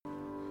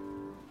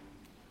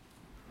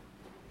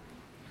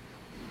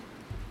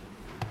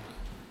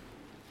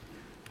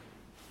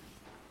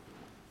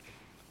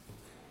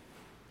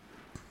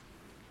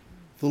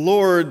The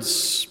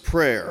Lord's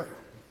Prayer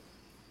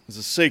is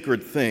a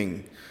sacred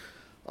thing.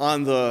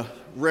 On the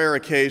rare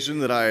occasion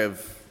that I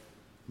have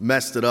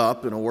messed it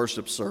up in a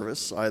worship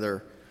service,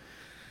 either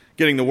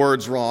getting the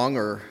words wrong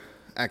or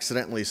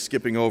accidentally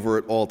skipping over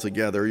it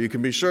altogether, you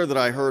can be sure that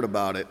I heard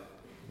about it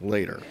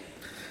later.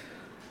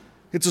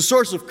 It's a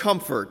source of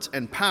comfort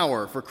and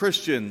power for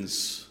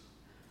Christians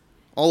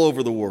all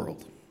over the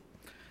world.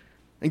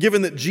 And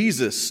given that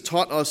Jesus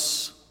taught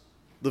us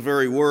the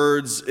very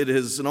words, it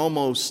is an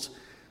almost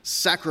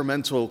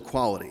sacramental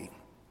quality.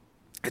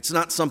 It's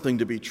not something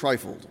to be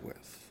trifled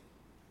with.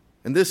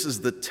 And this is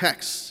the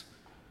text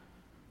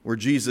where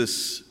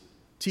Jesus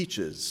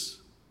teaches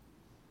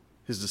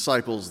his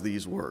disciples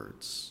these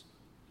words: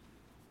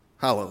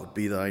 "Hallowed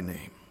be thy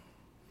name."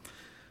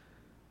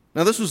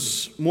 Now, this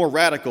was more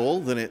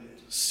radical than it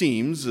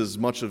seems, as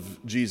much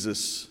of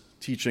Jesus'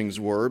 teachings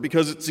were,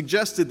 because it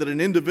suggested that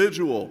an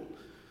individual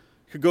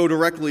could go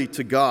directly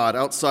to God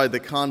outside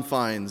the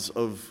confines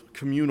of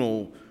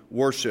communal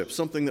worship,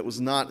 something that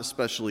was not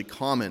especially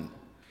common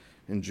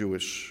in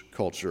Jewish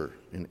culture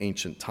in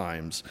ancient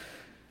times.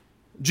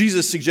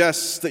 Jesus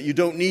suggests that you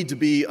don't need to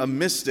be a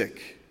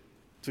mystic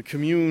to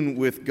commune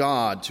with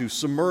God, to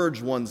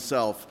submerge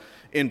oneself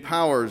in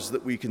powers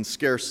that we can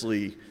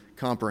scarcely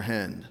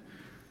comprehend.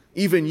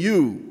 Even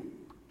you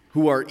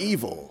who are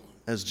evil,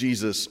 as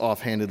Jesus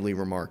offhandedly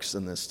remarks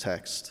in this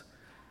text,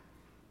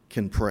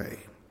 can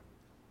pray.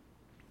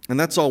 And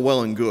that's all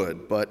well and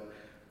good, but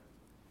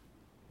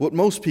what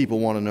most people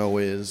want to know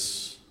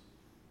is,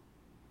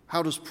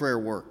 how does prayer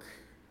work?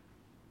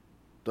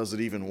 Does it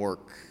even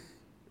work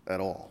at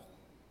all?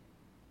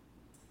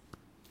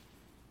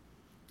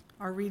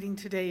 Our reading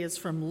today is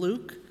from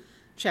Luke,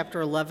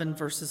 chapter 11,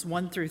 verses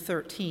 1 through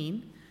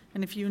 13.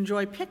 And if you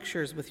enjoy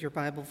pictures with your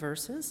Bible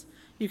verses,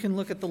 you can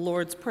look at the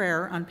Lord's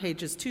Prayer on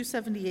pages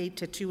 278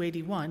 to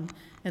 281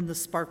 in the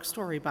Spark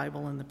Story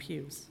Bible in the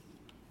pews.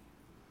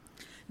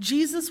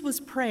 Jesus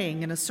was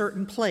praying in a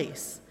certain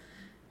place,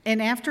 and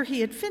after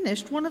he had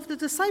finished, one of the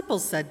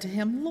disciples said to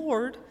him,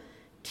 "Lord,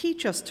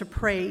 teach us to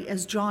pray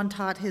as John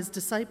taught his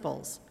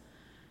disciples."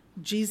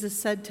 Jesus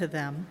said to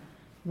them,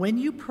 "When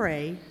you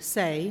pray,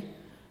 say,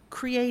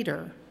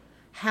 'Creator,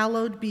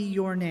 hallowed be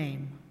your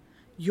name.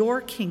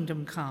 Your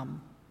kingdom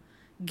come.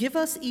 Give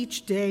us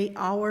each day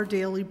our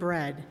daily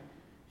bread,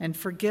 and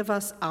forgive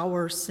us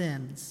our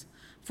sins,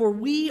 for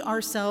we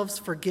ourselves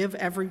forgive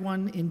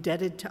everyone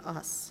indebted to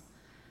us.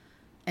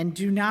 And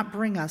do not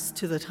bring us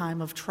to the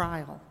time of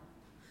trial.'"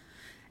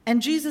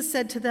 And Jesus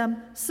said to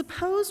them,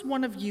 "Suppose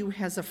one of you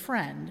has a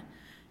friend,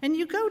 and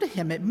you go to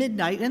him at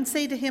midnight and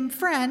say to him,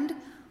 'Friend,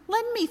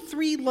 lend me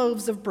 3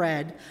 loaves of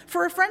bread,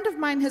 for a friend of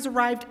mine has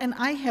arrived and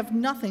I have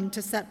nothing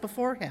to set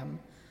before him.'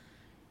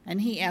 And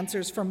he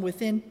answers from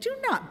within, 'Do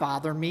not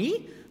bother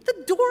me.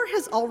 The door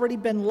has already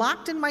been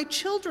locked and my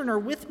children are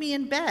with me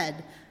in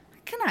bed. I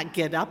cannot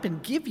get up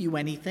and give you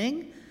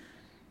anything.'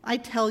 I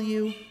tell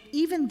you,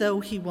 even though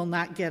he will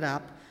not get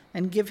up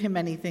and give him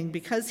anything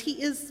because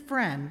he is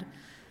friend,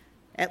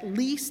 at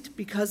least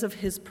because of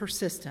his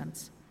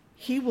persistence,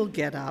 he will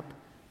get up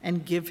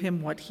and give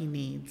him what he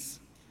needs.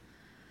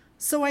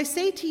 So I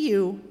say to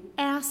you,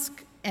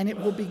 ask and it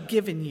will be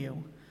given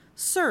you.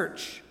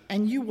 Search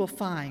and you will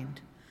find.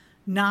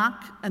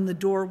 Knock and the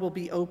door will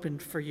be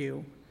opened for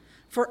you.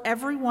 For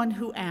everyone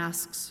who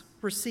asks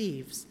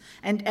receives,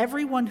 and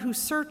everyone who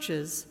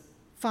searches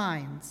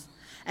finds,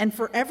 and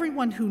for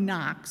everyone who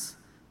knocks,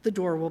 the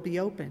door will be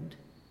opened.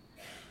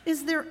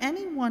 Is there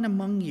anyone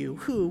among you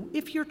who,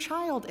 if your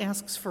child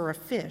asks for a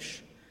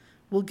fish,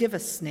 will give a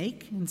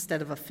snake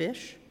instead of a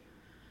fish?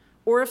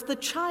 Or if the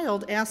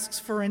child asks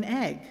for an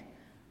egg,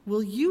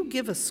 will you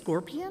give a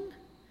scorpion?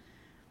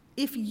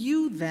 If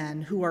you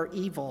then, who are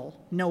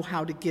evil, know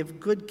how to give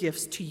good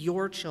gifts to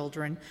your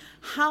children,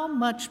 how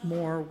much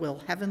more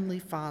will Heavenly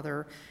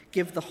Father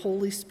give the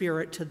Holy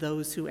Spirit to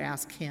those who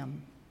ask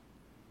him?"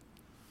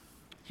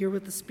 Hear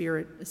what the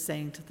Spirit is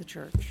saying to the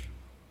church.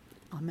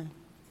 Amen.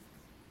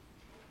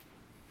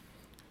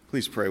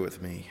 Please pray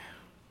with me.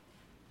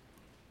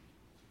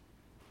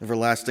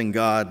 Everlasting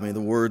God, may the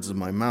words of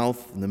my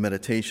mouth and the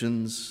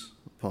meditations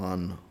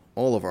upon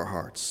all of our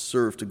hearts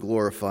serve to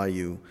glorify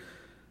you,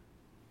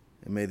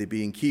 and may they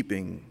be in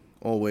keeping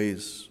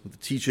always with the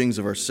teachings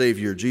of our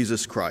Savior,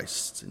 Jesus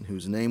Christ, in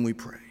whose name we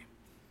pray.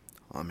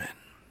 Amen.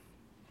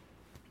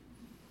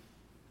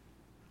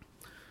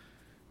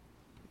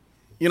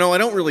 You know, I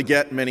don't really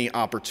get many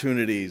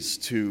opportunities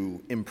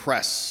to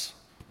impress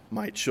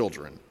my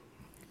children.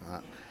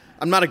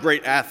 I'm not a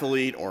great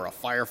athlete or a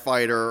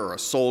firefighter or a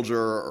soldier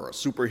or a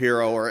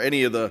superhero or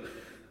any of the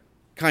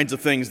kinds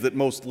of things that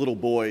most little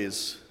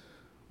boys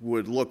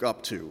would look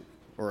up to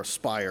or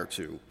aspire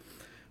to.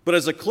 But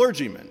as a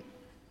clergyman,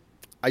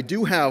 I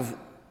do have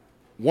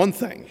one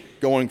thing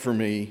going for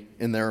me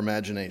in their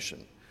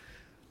imagination.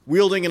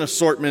 Wielding an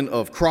assortment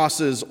of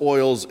crosses,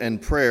 oils, and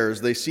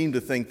prayers, they seem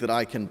to think that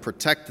I can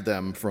protect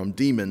them from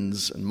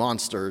demons and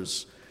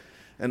monsters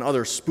and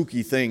other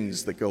spooky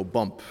things that go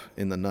bump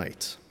in the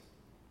night.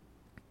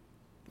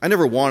 I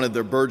never wanted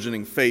their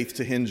burgeoning faith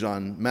to hinge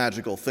on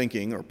magical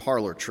thinking or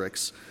parlor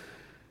tricks.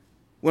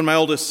 When my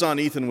oldest son,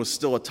 Ethan, was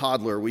still a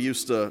toddler, we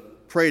used to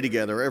pray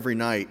together every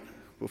night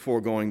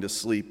before going to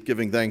sleep,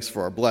 giving thanks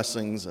for our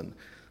blessings and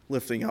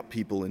lifting up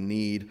people in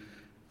need.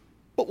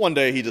 But one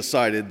day he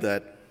decided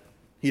that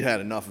he'd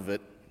had enough of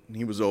it, and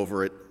he was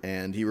over it,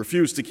 and he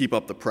refused to keep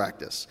up the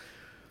practice.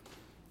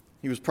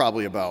 He was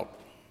probably about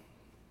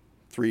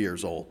 3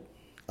 years old.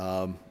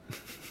 I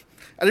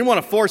didn't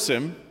want to force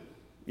him,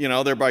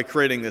 thereby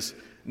creating this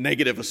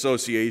negative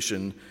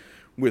association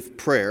with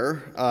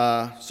prayer.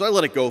 So I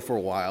let it go for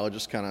a while,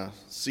 just kind of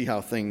see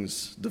how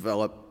things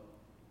develop.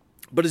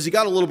 But as he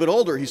got a little bit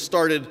older, he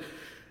started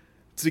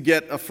to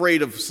get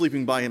afraid of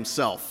sleeping by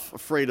himself,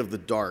 afraid of the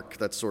dark,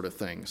 that sort of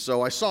thing.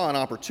 So I saw an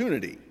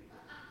opportunity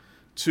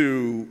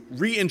to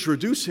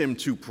reintroduce him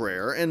to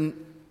prayer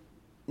and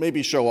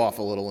maybe show off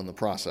a little in the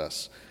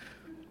process.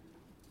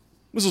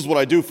 This is what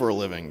I do for a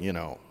living,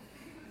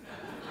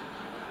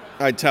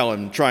 I'd tell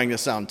him, trying to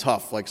sound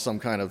tough, like some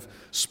kind of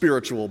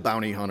spiritual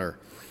bounty hunter.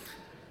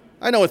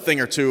 I know a thing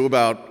or two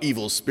about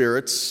evil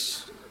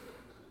spirits.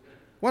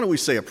 Why don't we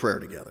say a prayer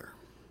together?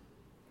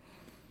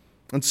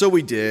 And so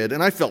we did,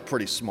 and I felt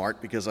pretty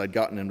smart because I'd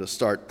gotten him to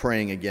start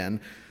praying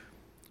again.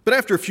 But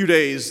after a few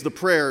days, the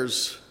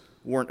prayers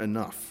weren't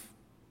enough.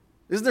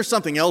 Isn't there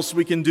something else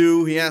we can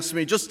do, he asked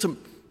me, just to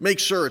make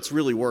sure it's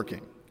really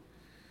working?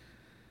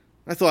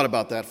 I thought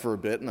about that for a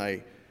bit, and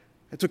I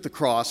took the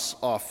cross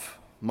off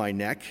my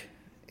neck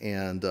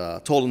and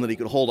told him that he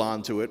could hold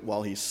on to it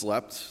while he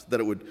slept, that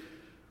it would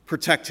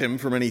protect him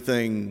from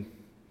anything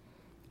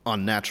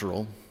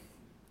unnatural.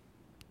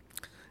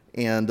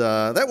 And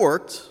that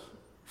worked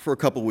for a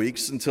couple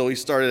weeks until he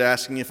started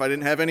asking if I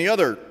didn't have any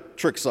other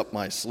tricks up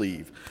my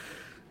sleeve.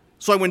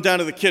 So I went down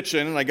to the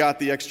kitchen and I got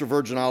the extra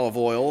virgin olive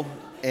oil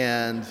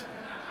and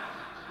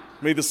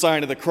made the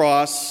sign of the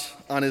cross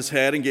on his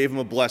head and gave him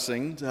a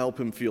blessing to help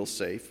him feel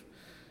safe.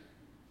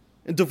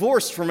 And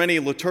divorced from any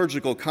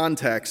liturgical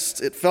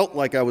context, it felt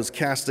like I was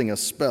casting a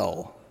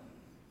spell.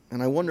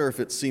 And I wonder if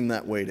it seemed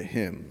that way to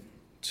him,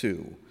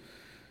 too.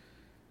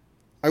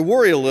 I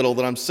worry a little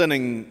that I'm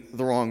sending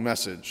the wrong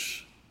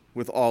message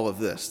with all of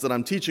this, that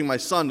I'm teaching my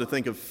son to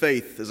think of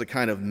faith as a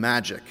kind of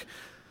magic,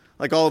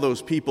 like all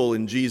those people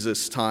in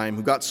Jesus' time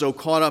who got so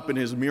caught up in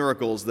his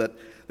miracles that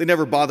they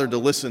never bothered to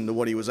listen to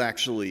what he was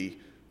actually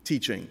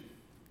teaching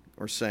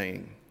or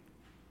saying.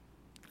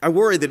 I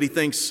worry that he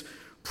thinks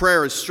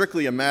prayer is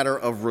strictly a matter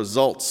of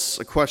results,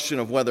 a question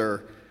of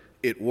whether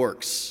it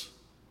works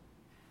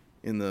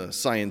in the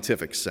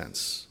scientific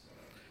sense.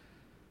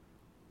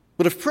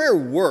 But if prayer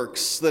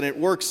works, then it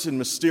works in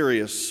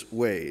mysterious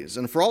ways.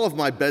 And for all of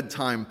my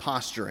bedtime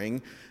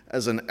posturing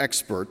as an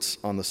expert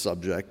on the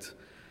subject,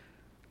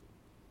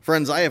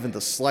 friends, I haven't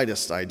the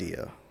slightest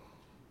idea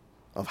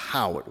of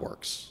how it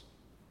works.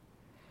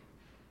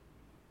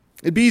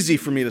 It'd be easy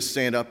for me to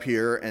stand up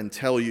here and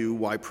tell you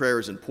why prayer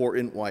is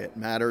important, why it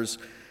matters.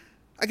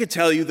 I could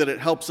tell you that it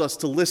helps us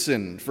to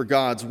listen for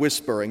God's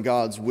whisper and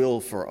God's will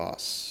for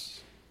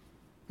us.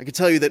 I could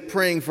tell you that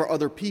praying for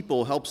other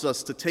people helps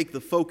us to take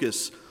the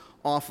focus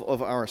off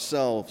of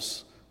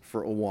ourselves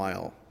for a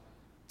while,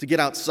 to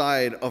get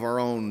outside of our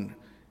own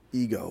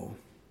ego.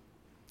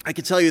 I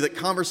could tell you that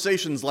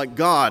conversations like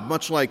God,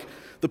 much like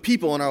the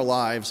people in our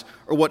lives,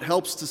 are what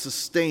helps to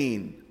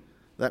sustain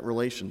that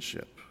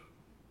relationship.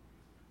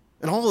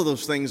 And all of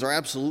those things are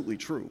absolutely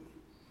true.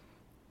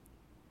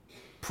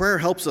 Prayer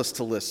helps us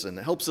to listen.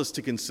 It helps us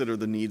to consider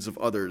the needs of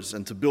others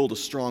and to build a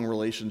strong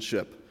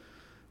relationship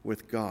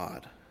with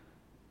God.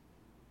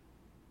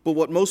 But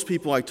what most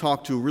people I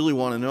talk to really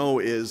want to know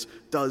is,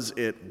 does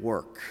it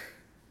work?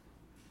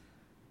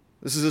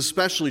 This is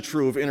especially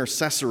true of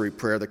intercessory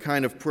prayer, the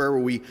kind of prayer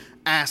where we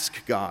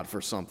ask God for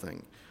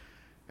something.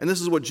 And this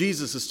is what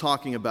Jesus is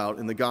talking about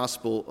in the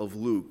Gospel of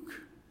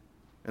Luke.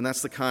 And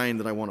that's the kind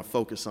that I want to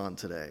focus on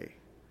today.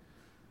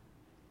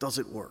 Does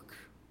it work?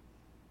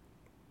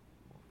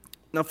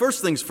 Now,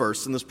 first things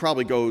first, and this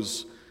probably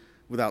goes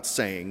without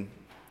saying,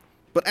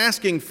 but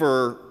asking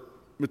for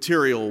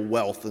material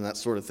wealth and that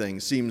sort of thing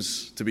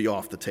seems to be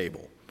off the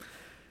table.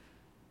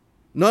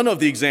 None of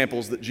the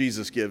examples that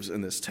Jesus gives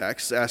in this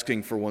text,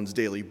 asking for one's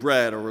daily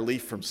bread or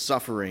relief from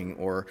suffering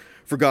or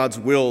for God's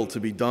will to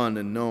be done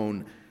and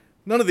known,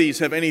 none of these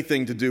have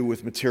anything to do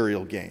with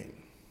material gain.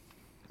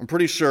 I'm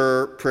pretty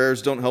sure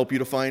prayers don't help you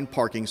to find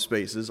parking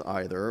spaces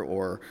either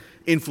or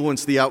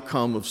influence the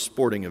outcome of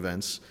sporting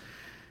events.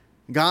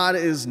 God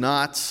is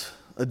not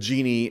a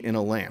genie in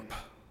a lamp,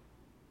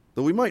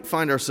 though we might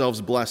find ourselves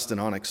blessed in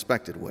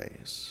unexpected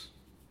ways.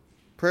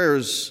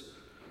 Prayers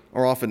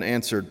are often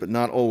answered, but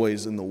not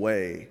always in the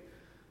way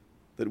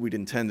that we'd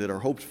intended or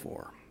hoped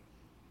for.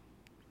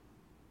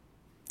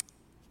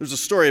 There's a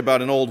story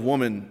about an old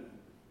woman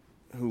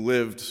who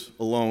lived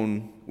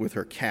alone with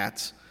her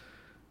cat,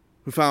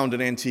 who found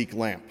an antique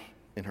lamp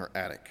in her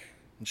attic.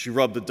 And she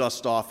rubbed the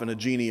dust off, and a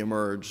genie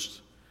emerged,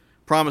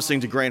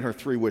 promising to grant her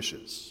 3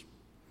 wishes.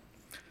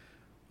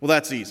 Well,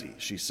 that's easy,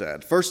 she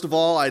said. First of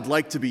all, I'd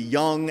like to be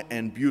young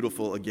and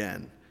beautiful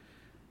again.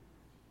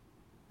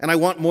 And I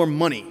want more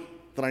money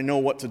that I know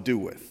what to do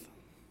with.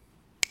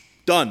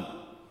 Done,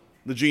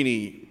 the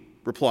genie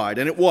replied,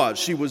 and it was.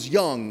 She was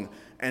young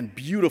and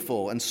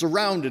beautiful and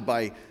surrounded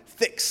by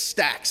thick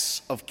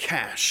stacks of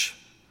cash.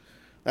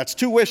 That's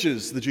 2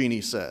 wishes, the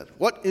genie said.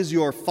 What is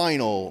your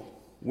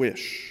final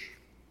wish?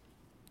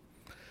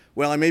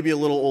 Well, I may be a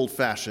little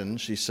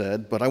old-fashioned, she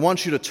said, but I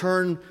want you to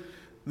turn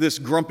this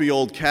grumpy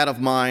old cat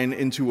of mine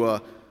into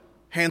a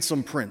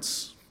handsome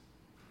prince.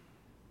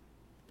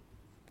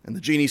 And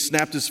the genie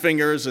snapped his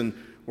fingers, and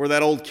where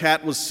that old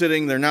cat was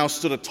sitting, there now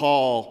stood a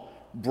tall,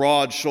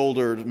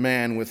 broad-shouldered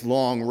man with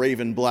long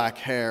raven black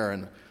hair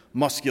and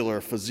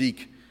muscular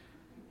physique.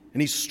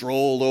 And he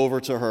strolled over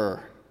to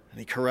her, and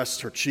he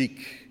caressed her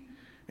cheek,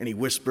 and he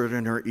whispered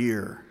in her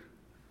ear,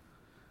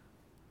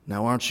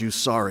 "Now aren't you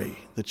sorry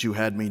that you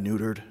had me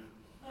neutered?"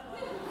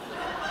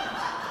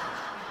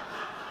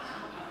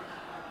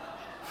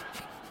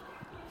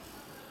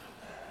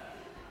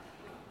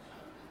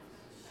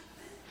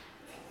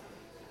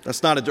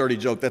 That's not a dirty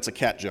joke, that's a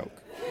cat joke.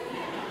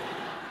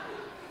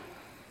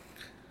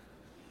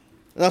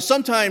 Now,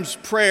 sometimes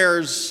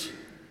prayers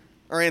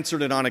are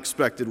answered in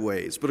unexpected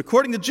ways, but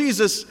according to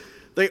Jesus,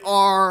 they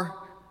are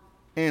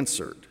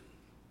answered.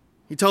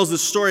 He tells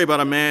this story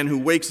about a man who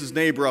wakes his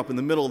neighbor up in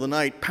the middle of the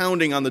night,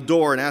 pounding on the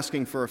door and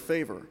asking for a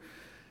favor.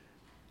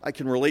 I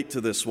can relate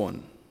to this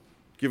one,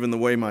 given the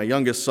way my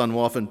youngest son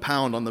will often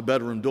pound on the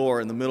bedroom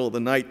door in the middle of the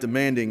night,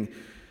 demanding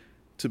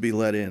to be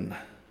let in.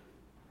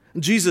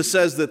 Jesus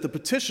says that the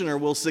petitioner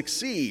will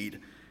succeed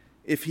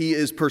if he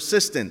is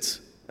persistent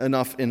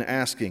enough in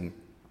asking.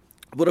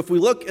 But if we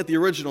look at the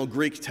original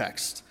Greek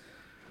text,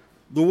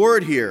 the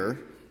word here,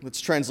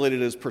 that's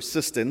translated as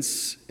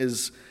persistence,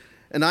 is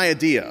an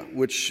idea,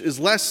 which is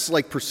less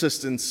like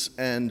persistence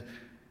and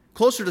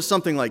closer to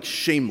something like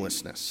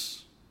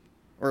shamelessness,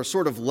 or a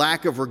sort of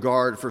lack of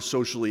regard for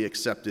socially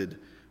accepted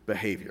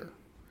behavior.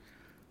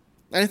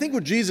 And I think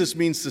what Jesus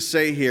means to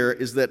say here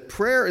is that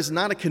prayer is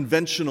not a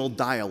conventional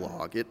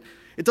dialogue. It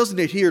doesn't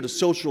adhere to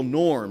social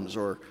norms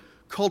or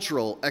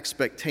cultural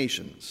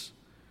expectations.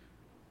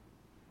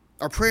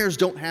 Our prayers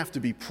don't have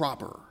to be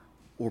proper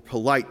or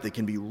polite. They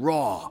can be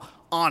raw,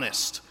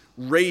 honest,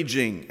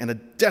 raging, and a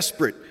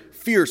desperate,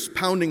 fierce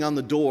pounding on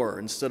the door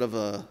instead of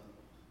a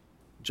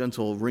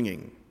gentle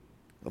ringing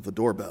of the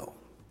doorbell.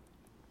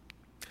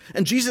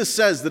 And Jesus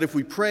says that if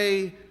we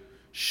pray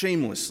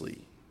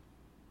shamelessly,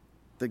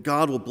 that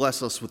God will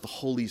bless us with the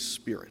Holy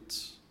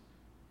Spirit.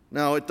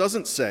 Now, it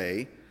doesn't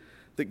say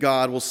that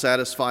God will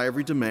satisfy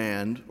every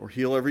demand or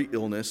heal every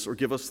illness or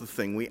give us the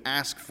thing we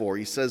ask for.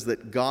 He says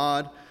that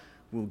God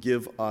will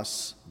give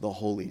us the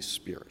Holy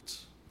Spirit.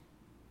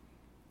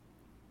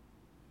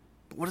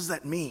 But what does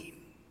that mean?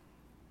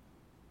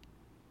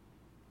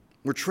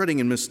 We're treading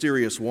in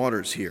mysterious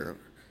waters here.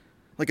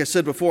 Like I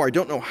said before, I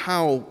don't know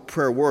how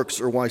prayer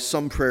works or why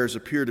some prayers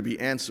appear to be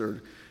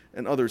answered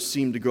and others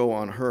seem to go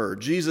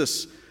unheard.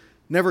 Jesus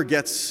never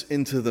gets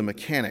into the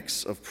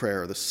mechanics of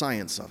prayer, the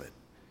science of it.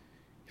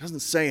 He doesn't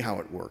say how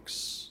it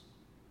works,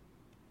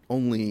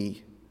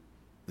 only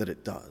that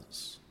it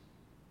does.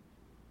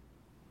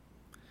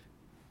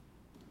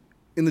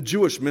 In the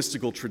Jewish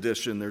mystical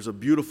tradition, there's a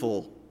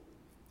beautiful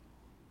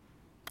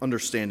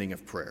understanding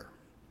of prayer.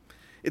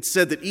 It's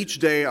said that each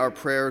day our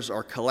prayers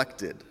are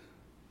collected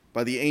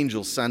by the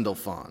angel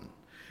Sandalphon,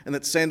 and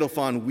that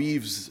Sandalphon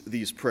weaves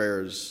these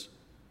prayers,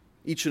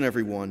 each and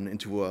every one,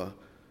 into a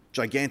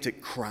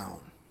gigantic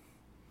crown.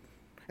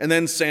 And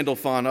then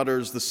Sandalphon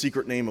utters the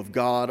secret name of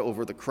God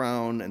over the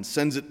crown and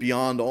sends it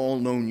beyond all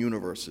known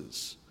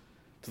universes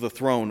to the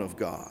throne of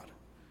God.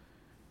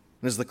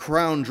 And as the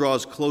crown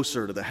draws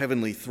closer to the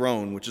heavenly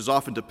throne, which is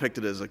often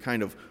depicted as a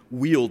kind of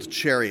wheeled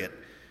chariot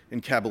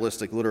in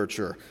Kabbalistic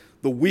literature,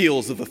 the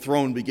wheels of the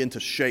throne begin to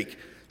shake,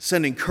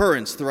 sending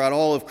currents throughout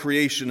all of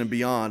creation and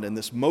beyond. And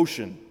this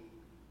motion,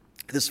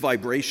 this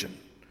vibration,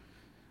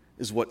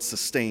 is what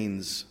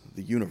sustains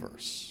the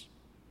universe.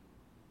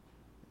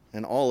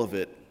 And all of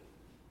it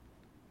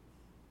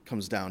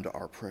comes down to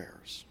our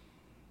prayers.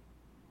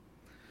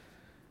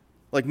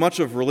 Like much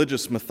of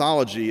religious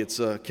mythology, it's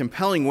a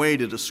compelling way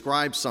to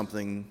describe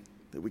something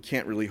that we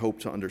can't really hope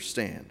to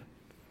understand.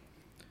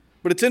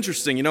 But it's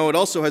interesting, it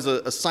also has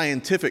a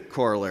scientific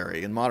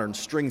corollary in modern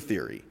string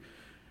theory,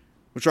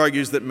 which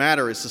argues that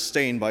matter is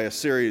sustained by a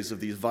series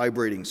of these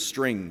vibrating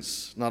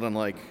strings, not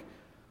unlike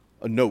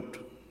a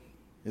note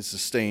is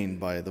sustained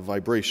by the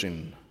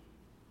vibration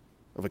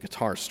of a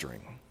guitar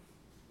string.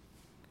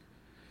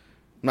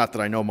 Not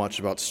that I know much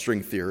about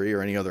string theory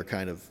or any other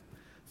kind of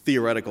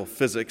theoretical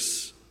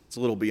physics. It's a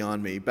little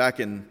beyond me. Back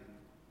in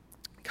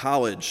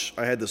college,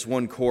 I had this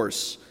one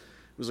course.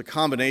 It was a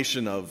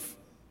combination of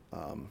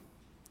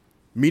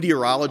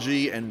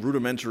meteorology and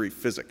rudimentary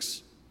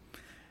physics.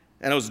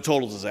 And it was a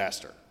total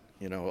disaster.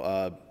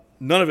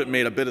 None of it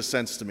made a bit of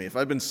sense to me. If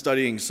I'd been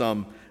studying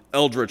some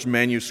eldritch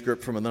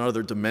manuscript from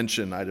another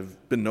dimension, I'd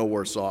have been no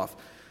worse off.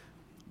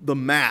 The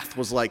math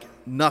was like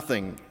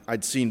nothing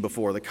I'd seen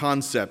before. The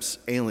concepts,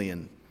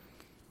 alien.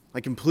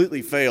 I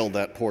completely failed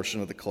that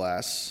portion of the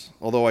class,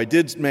 although I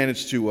did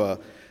manage to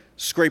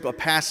scrape a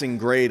passing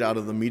grade out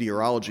of the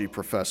meteorology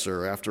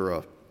professor after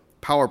a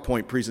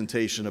PowerPoint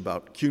presentation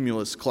about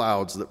cumulus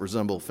clouds that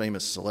resemble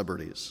famous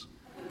celebrities.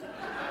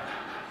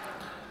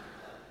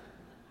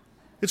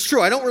 It's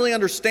true, I don't really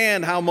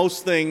understand how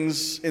most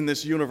things in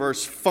this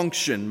universe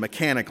function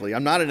mechanically.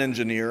 I'm not an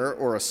engineer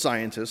or a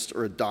scientist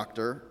or a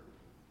doctor.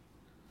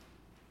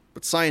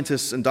 But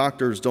scientists and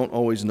doctors don't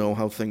always know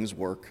how things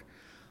work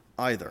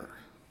either.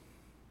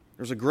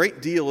 There's a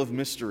great deal of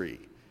mystery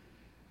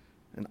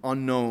and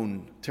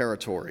unknown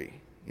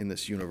territory in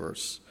this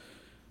universe.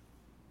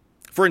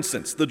 For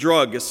instance, the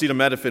drug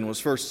acetaminophen was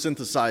first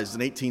synthesized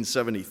in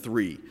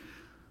 1873.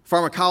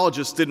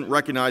 Pharmacologists didn't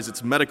recognize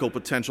its medical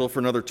potential for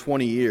another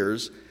 20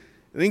 years.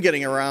 They didn't get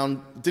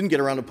around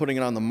to putting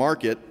it on the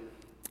market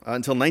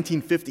until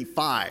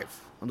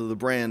 1955 under the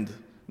brand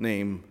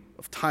name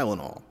of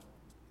Tylenol.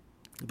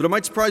 But it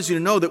might surprise you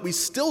to know that we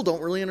still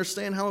don't really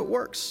understand how it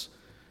works.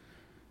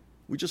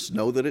 We just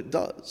know that it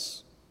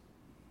does.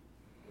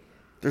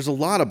 There's a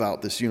lot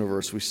about this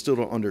universe we still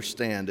don't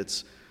understand.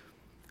 It's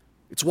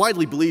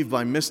widely believed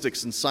by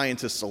mystics and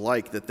scientists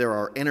alike that there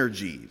are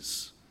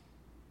energies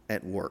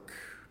at work,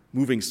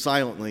 moving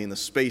silently in the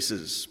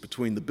spaces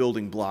between the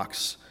building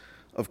blocks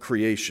of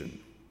creation.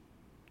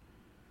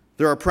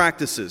 There are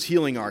practices,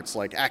 healing arts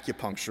like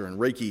acupuncture and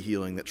Reiki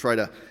healing that try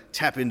to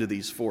tap into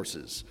these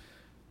forces.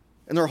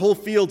 And there are whole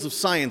fields of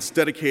science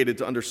dedicated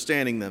to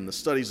understanding them, the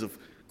studies of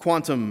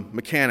quantum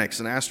mechanics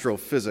and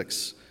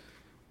astrophysics.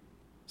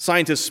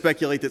 Scientists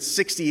speculate that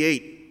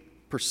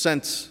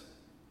 68%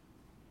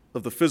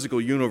 of the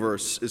physical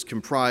universe is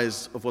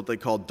comprised of what they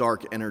call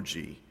dark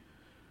energy.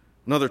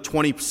 Another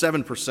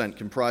 27%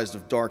 comprised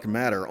of dark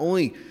matter.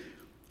 Only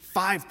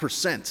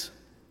 5%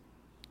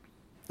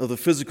 of the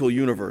physical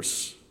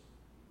universe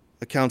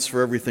accounts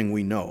for everything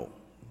we know,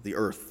 the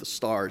earth, the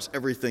stars,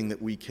 everything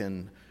that we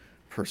can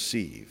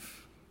perceive.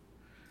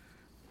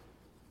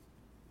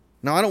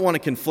 Now, I don't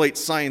want to conflate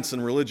science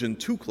and religion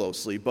too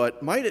closely,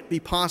 but might it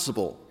be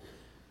possible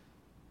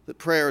that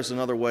prayer is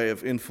another way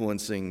of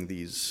influencing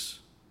these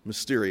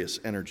mysterious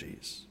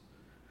energies?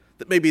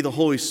 That maybe the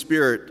Holy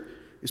Spirit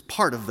is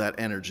part of that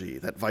energy,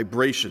 that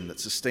vibration that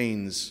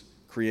sustains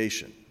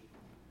creation.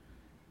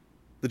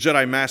 The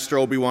Jedi Master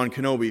Obi-Wan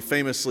Kenobi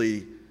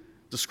famously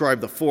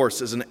described the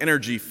Force as an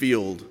energy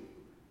field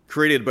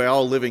created by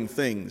all living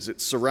things. It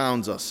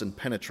surrounds us and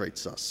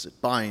penetrates us. It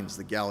binds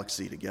the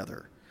galaxy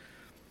together.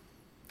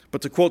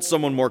 But to quote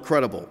someone more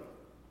credible,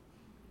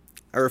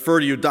 I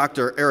refer to you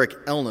Dr.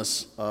 Eric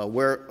Elnes, a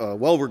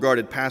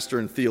well-regarded pastor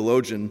and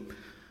theologian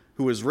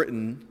who has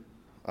written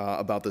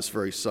about this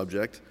very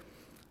subject.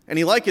 And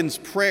he likens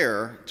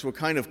prayer to a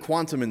kind of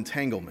quantum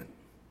entanglement,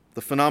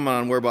 the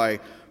phenomenon whereby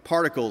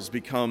particles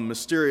become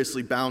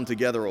mysteriously bound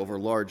together over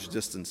large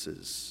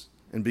distances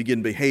and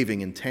begin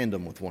behaving in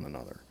tandem with one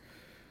another.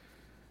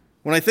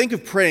 When I think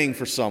of praying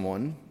for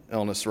someone,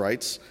 Elnes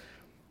writes,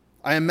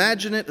 I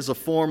imagine it as a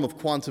form of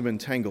quantum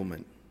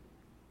entanglement.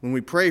 When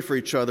we pray for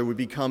each other, we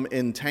become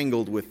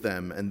entangled with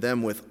them and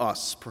them with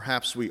us.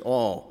 Perhaps we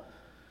all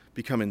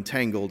become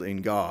entangled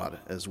in God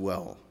as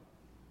well.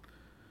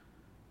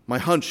 My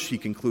hunch, he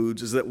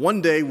concludes, is that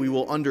one day we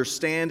will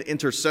understand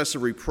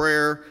intercessory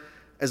prayer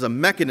as a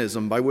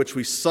mechanism by which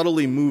we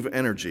subtly move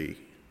energy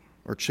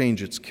or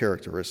change its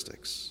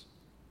characteristics.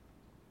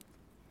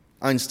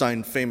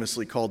 Einstein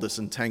famously called this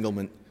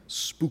entanglement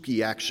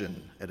spooky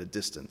action at a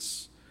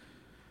distance.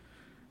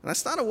 And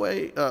that's not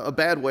a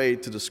bad way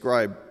to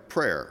describe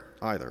prayer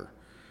either.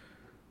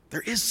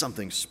 There is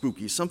something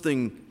spooky,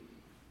 something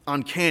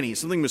uncanny,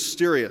 something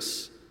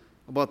mysterious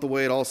about the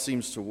way it all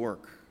seems to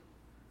work.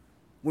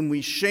 When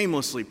we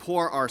shamelessly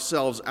pour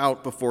ourselves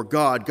out before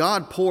God,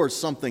 God pours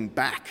something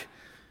back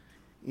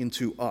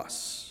into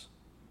us,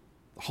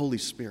 the Holy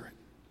Spirit.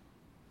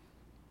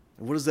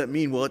 And what does that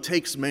mean? Well, it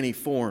takes many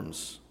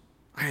forms.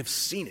 I have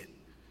seen it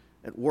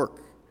at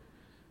work.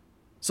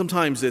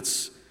 Sometimes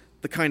it's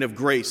the kind of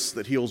grace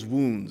that heals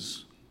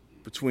wounds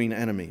between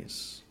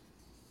enemies,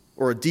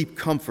 or a deep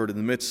comfort in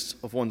the midst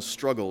of one's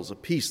struggles, a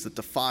peace that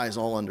defies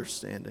all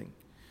understanding.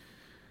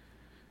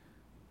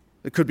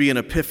 It could be an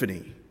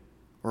epiphany,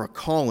 or a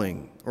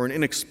calling, or an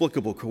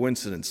inexplicable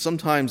coincidence.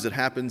 Sometimes it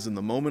happens in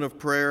the moment of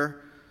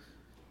prayer,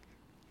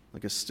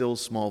 like a still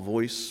small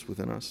voice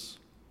within us.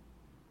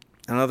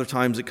 And other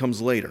times it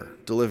comes later,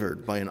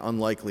 delivered by an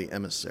unlikely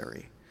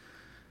emissary.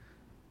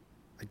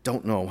 I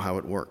don't know how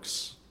it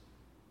works.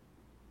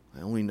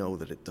 I only know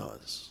that it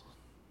does.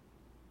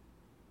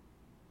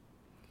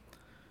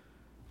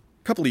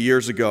 A couple of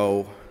years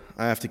ago,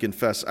 I have to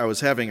confess, I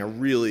was having a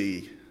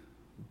really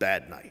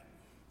bad night.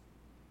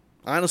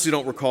 I honestly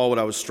don't recall what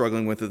I was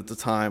struggling with at the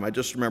time. I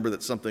just remember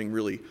that something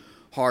really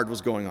hard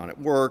was going on at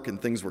work and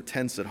things were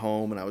tense at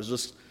home, and I was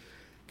just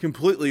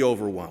completely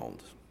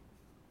overwhelmed.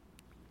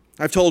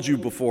 I've told you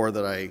before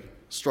that I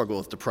struggle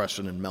with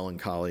depression and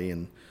melancholy,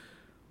 and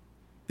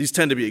these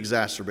tend to be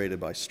exacerbated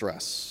by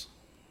stress.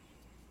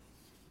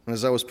 And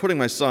as I was putting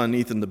my son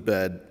Ethan to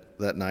bed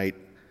that night,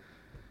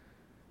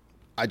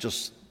 I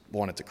just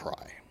wanted to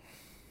cry.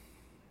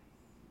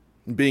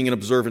 And being an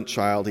observant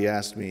child, he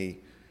asked me,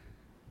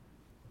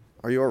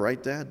 "Are you all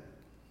right, Dad?"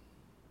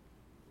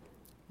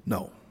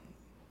 "No,"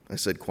 I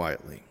said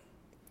quietly.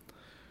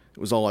 It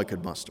was all I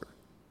could muster.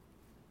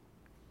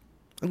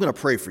 I'm going to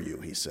pray for you,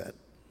 he said,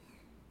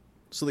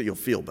 so that you'll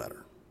feel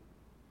better.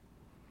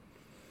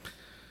 It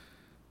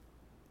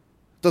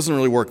doesn't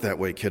really work that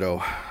way,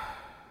 kiddo,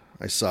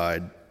 I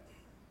sighed,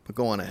 but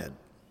go on ahead.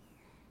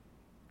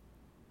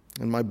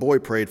 And my boy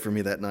prayed for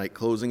me that night,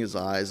 closing his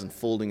eyes and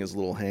folding his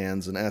little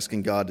hands and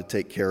asking God to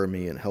take care of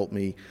me and help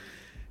me.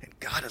 And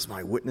God is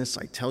my witness,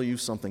 I tell you,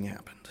 something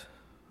happened.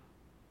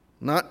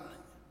 Not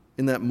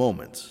in that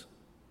moment,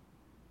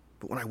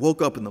 but when I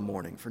woke up in the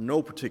morning, for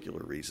no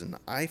particular reason,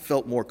 I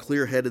felt more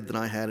clear-headed than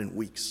I had in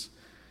weeks.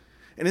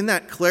 And in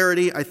that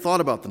clarity, I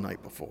thought about the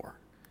night before.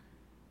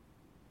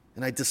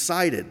 And I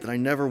decided that I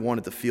never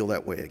wanted to feel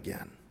that way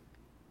again.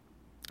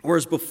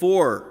 Whereas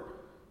before,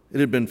 it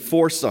had been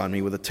forced on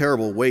me with a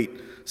terrible weight,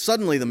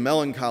 suddenly the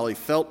melancholy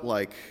felt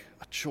like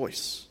a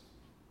choice,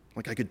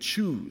 like I could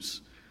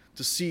choose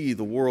to see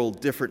the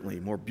world differently,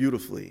 more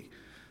beautifully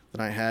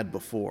than I had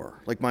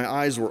before, like my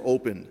eyes were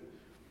open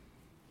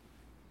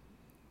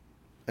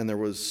and there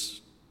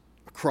was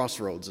a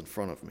crossroads in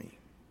front of me.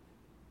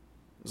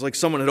 It was like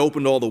someone had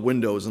opened all the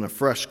windows and a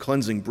fresh,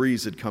 cleansing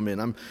breeze had come in.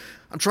 I'm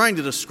trying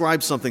to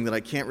describe something that I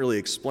can't really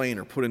explain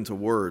or put into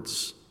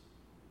words.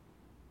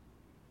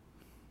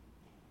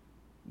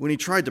 When he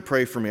tried to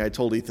pray for me, I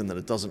told Ethan that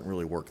it doesn't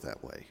really work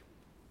that way.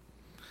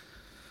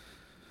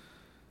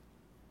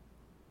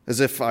 As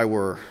if I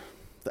were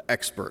the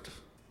expert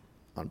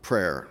on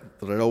prayer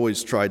that I'd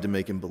always tried to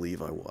make him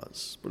believe I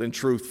was. But in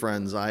truth,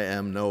 friends, I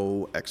am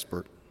no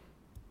expert.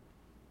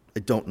 I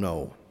don't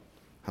know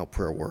how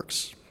prayer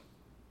works.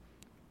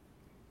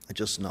 I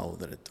just know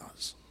that it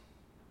does.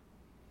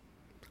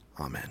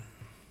 Amen.